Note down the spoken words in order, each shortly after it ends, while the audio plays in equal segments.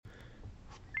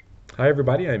Hi,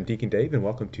 everybody. I'm Deacon Dave, and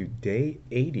welcome to day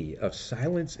 80 of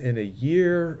Silence in a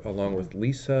Year, along with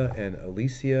Lisa and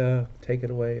Alicia. Take it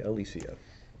away, Alicia.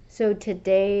 So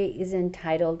today is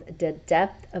entitled The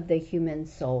Depth of the Human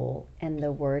Soul, and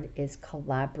the word is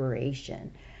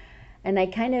collaboration. And I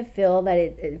kind of feel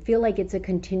that feel like it's a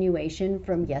continuation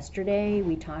from yesterday.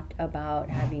 We talked about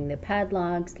having the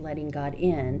padlocks, letting God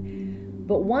in.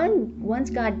 But once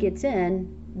God gets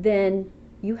in, then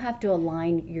you have to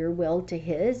align your will to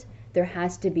his. There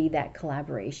has to be that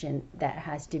collaboration, that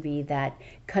has to be that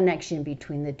connection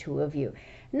between the two of you.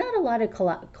 Not a lot of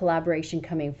collaboration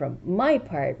coming from my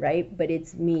part, right? But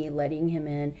it's me letting him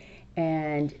in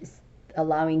and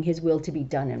allowing his will to be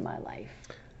done in my life.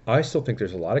 I still think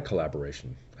there's a lot of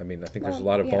collaboration. I think there's a Well,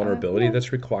 lot of yeah, vulnerability yeah,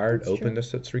 that's required, that's true.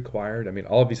 openness that's required.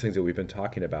 All of these things that we've been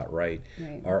talking about, right,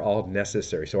 Right, are all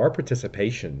necessary. So our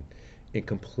participation in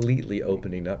completely right.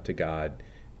 opening up to God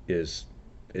is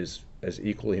is as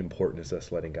equally important as us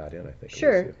letting God in, I think,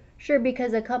 Sure, Alicia. sure,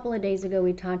 because a couple of days ago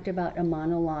we talked about a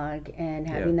monologue and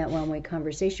Yeah. having that one way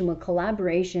conversation. Well,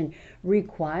 collaboration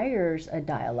requires a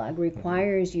dialogue, hmm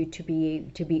requires you to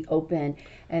be open,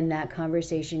 and that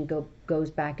conversation goes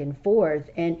back and forth.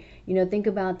 And think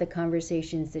about the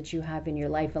conversations that you have in your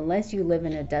life. Unless you live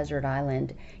in a desert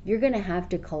island, you're going to have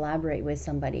to collaborate with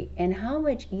somebody. And how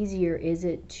much easier is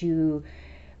it to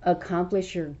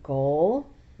accomplish your goal,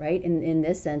 right? In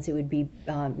this sense, it would be,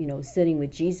 sitting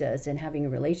with Jesus and having a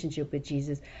relationship with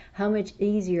Jesus. How much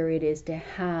easier it is to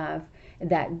have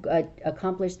that,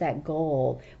 accomplish that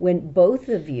goal when both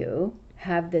of you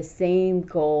have the same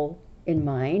goal in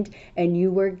mind and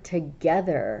you work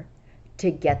together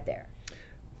to get there.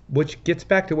 Which gets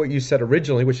back to what you said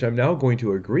originally, which I'm now going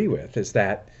to agree with, is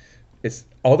that it's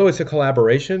although it's a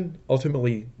collaboration,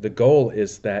 ultimately the goal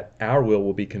is that our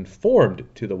will be conformed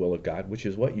to the will of God, which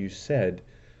is what you said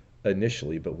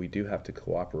initially, but we do have to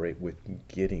cooperate with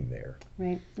getting there,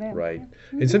 Right? Yeah. right?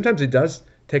 Yeah. And sometimes it does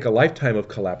take a lifetime of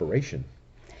collaboration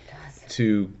It does.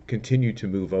 to continue to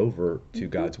move over to Mm-hmm.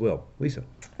 God's will. Lisa.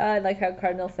 I like how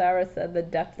Cardinal Sarah said the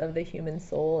depth of the human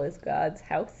soul is God's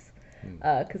house,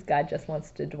 Mm. because God just wants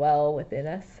to dwell within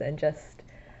us and just,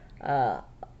 uh,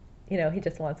 He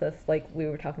just wants us, like we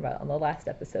were talking about on the last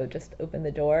episode, just open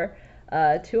the door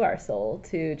to our soul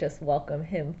to just welcome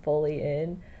Him fully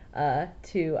in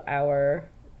to our.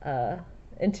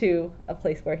 Into a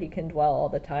place where he can dwell all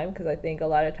the time, because I think a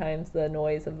lot of times the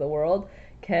noise of the world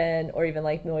can, or even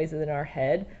like noises in our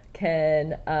head,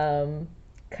 can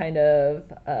kind of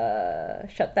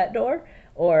shut that door,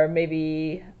 or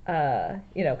maybe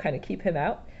kind of keep him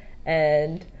out.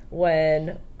 And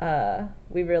when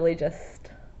we really just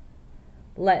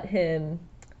let him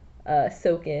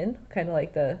soak in, kind of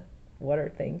like the water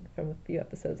thing from a few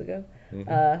episodes ago, hmm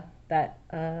that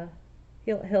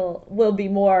he'll will be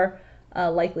more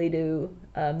likely to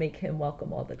make him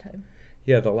welcome all the time.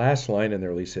 Yeah, the last line in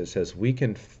there, Lisa, says, "We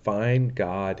can find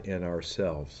God in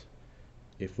ourselves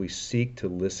if we seek to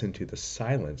listen to the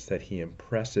silence that he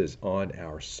impresses on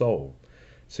our soul."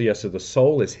 So, yeah, so the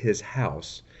soul is his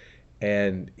house,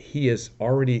 and he is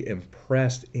already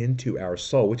impressed into our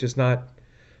soul, which is not,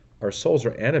 our souls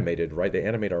are animated, right? They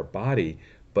animate our body,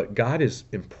 but God is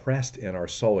impressed in our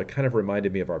soul. It kind of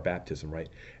reminded me of our baptism, right?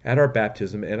 At our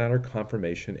baptism and at our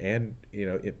confirmation and,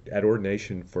 at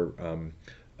ordination for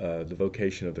the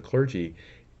vocation of the clergy,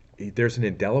 there's an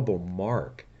indelible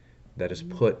mark that is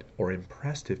Mm-hmm. put or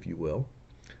impressed, if you will,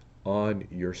 on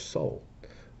your soul.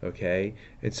 Okay?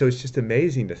 And so it's just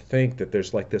amazing to think that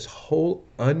there's like this whole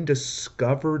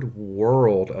undiscovered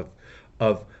world of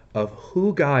of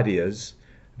who God is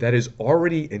that is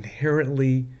already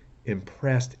inherently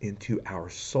impressed into our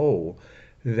soul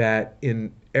that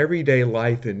in everyday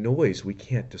life and noise we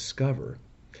can't discover,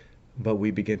 but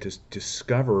we begin to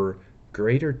discover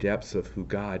greater depths of who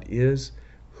God is,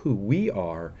 who we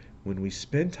are when we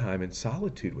spend time in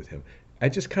solitude with Him.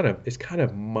 It's kind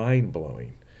of mind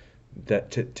blowing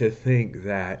that to think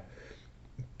that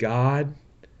God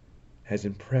has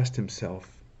impressed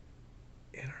Himself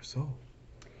in our soul.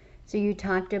 So you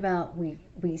talked about we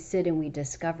sit and we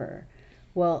discover.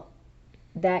 Well,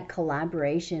 that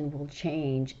collaboration will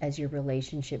change as your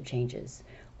relationship changes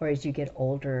or as you get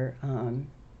older.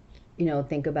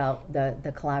 Think about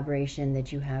the collaboration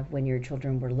that you have when your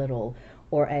children were little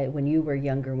or when you were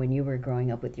younger, when you were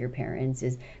growing up with your parents.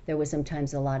 Is there was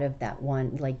sometimes a lot of that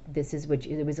one, like this is what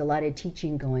there was a lot of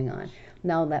teaching going on.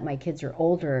 Now that my kids are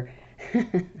older,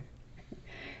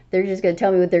 they're just going to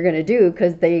tell me what they're going to do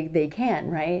because they can,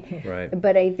 right? Right.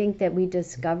 But I think that we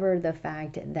discover the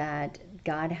fact that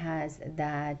God has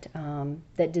that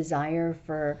desire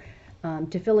for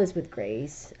to fill us with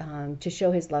grace, to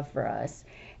show His love for us,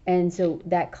 And so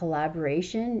that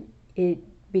collaboration, it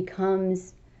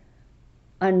becomes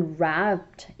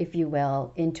unwrapped, if you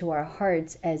will, into our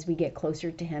hearts as we get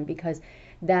closer to Him, because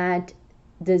that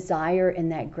desire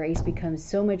and that grace becomes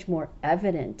so much more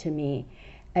evident to me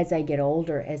as I get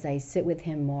older, as I sit with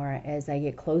Him more, as I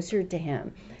get closer to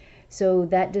Him. So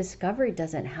that discovery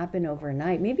doesn't happen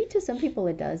overnight. Maybe to some people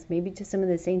it does. Maybe to some of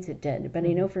the saints it did. But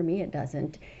I know for me it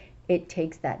doesn't. It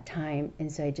takes that time.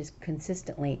 And so I just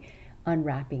consistently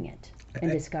unwrapping it and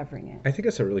discovering it. I think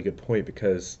that's a really good point,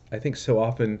 because I think so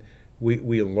often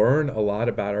we learn a lot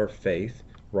about our faith,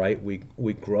 right?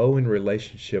 We grow in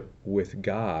relationship with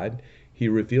God. He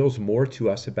reveals more to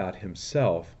us about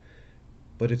Himself,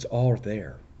 but it's all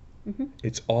there.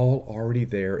 It's all already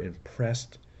there,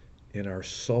 impressed in our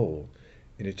soul,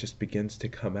 and it just begins to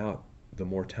come out the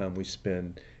more time we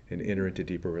spend and enter into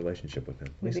deeper relationship with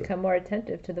Him. We Lisa? become more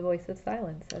attentive to the voice of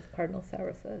silence, as Cardinal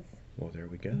Sarah says. Well, there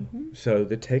we go. So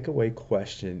the takeaway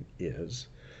question is,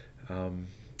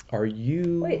 are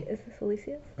you... Wait, is this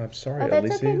Alicia's? I'm sorry, Oh, that's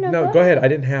Alicia. okay. No, No, go go ahead. ahead. I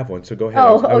didn't have one, so go ahead.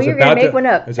 Oh, you're going to make one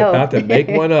up. I was about to make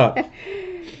one up.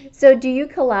 So do you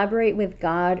collaborate with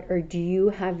God, or do you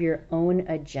have your own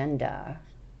agenda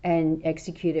and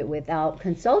execute it without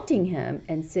consulting Him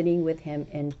and sitting with Him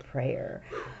in prayer?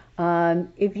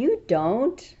 If you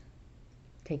don't,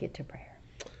 take it to prayer.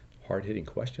 Hard-hitting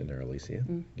question there, Alicia.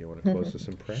 You want to close us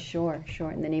in prayer? Sure.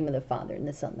 In the name of the Father, and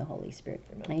the Son, and the Holy Spirit.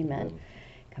 Amen.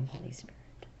 Come, Holy Spirit.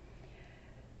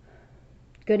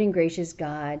 Good and gracious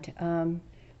God,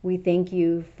 we thank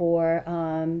You for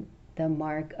the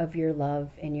mark of Your love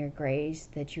and Your grace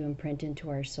that You imprint into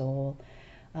our soul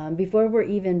before we're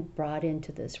even brought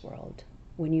into this world,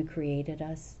 when You created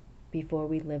us, before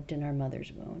we lived in our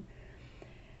mother's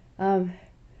womb.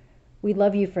 We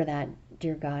love You for that,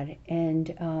 dear God,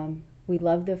 and we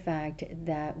love the fact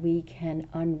that we can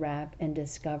unwrap and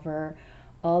discover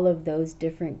all of those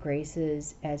different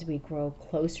graces as we grow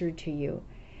closer to You,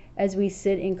 as we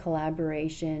sit in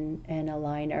collaboration and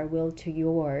align our will to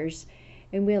Yours,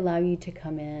 and we allow You to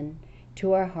come in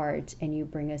to our hearts, and You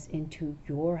bring us into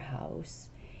Your house,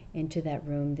 into that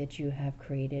room that You have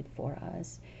created for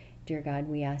us. Dear God,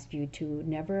 we ask You to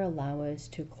never allow us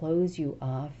to close You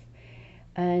off,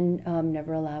 and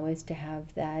never allow us to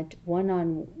have that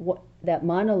that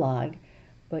monologue,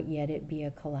 but yet it be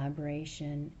a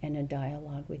collaboration and a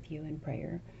dialogue with You in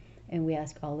prayer. And we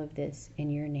ask all of this in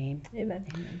Your name. Amen.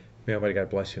 Amen. May Almighty God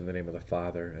bless you in the name of the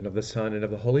Father, and of the Son, and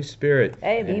of the Holy Spirit.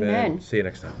 Amen. Amen. See you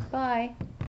next time. Bye.